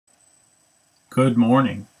Good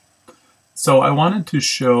morning. So I wanted to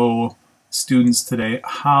show students today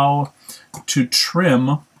how to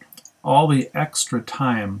trim all the extra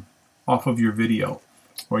time off of your video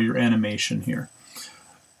or your animation here.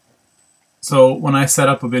 So when I set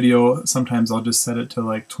up a video, sometimes I'll just set it to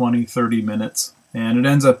like 20-30 minutes, and it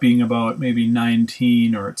ends up being about maybe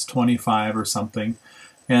 19 or it's 25 or something.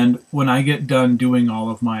 And when I get done doing all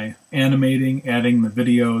of my animating, adding the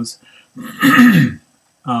videos,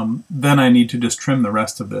 then I need to just trim the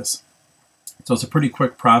rest of this. So it's a pretty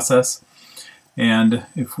quick process, and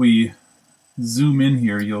if we zoom in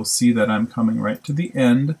here, you'll see that I'm coming right to the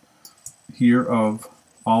end here of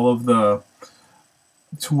all of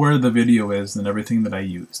to where the video is and everything that I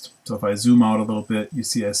used. So if I zoom out a little bit, you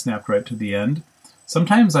see I snapped right to the end.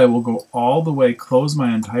 Sometimes I will go all the way, close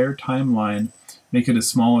my entire timeline, make it as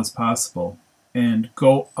small as possible, and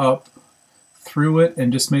go up through it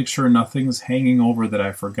and just make sure nothing's hanging over that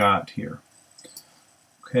I forgot here.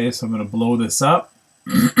 Okay, so I'm going to blow this up.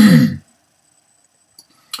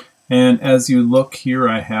 And as you look here,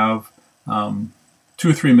 I have 2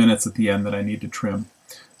 or 3 minutes at the end that I need to trim.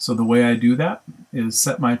 So the way I do that is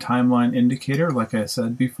set my timeline indicator, like I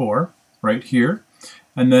said before, right here.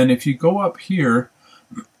 And then if you go up here,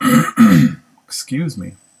 excuse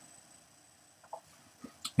me,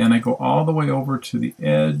 and I go all the way over to the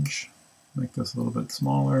edge, make this a little bit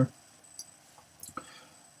smaller,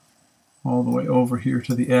 all the way over here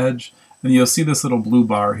to the edge, and you'll see this little blue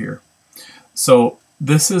bar here. So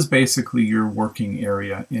this is basically your working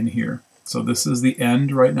area in here. So this is the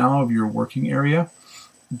end right now of your working area.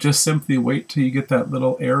 Just simply wait till you get that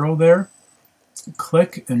little arrow there,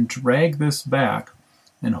 click and drag this back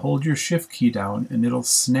and hold your shift key down, and it'll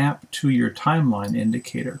snap to your timeline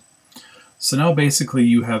indicator. So now basically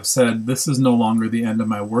you have said, this is no longer the end of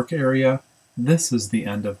my work area, this is the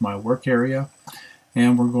end of my work area,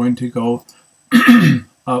 and we're going to go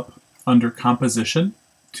up under composition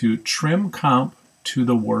to trim comp to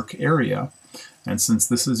the work area. And since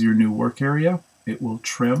this is your new work area, it will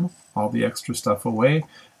trim all the extra stuff away,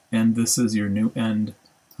 and this is your new end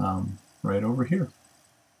right over here.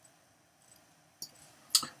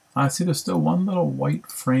 I see there's still one little white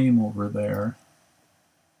frame over there.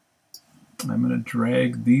 I'm going to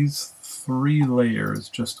drag these 3 layers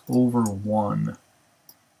just over one,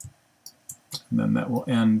 and then that will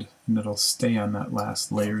end and it'll stay on that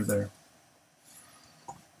last layer there.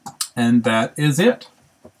 And that is it.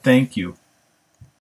 Thank you.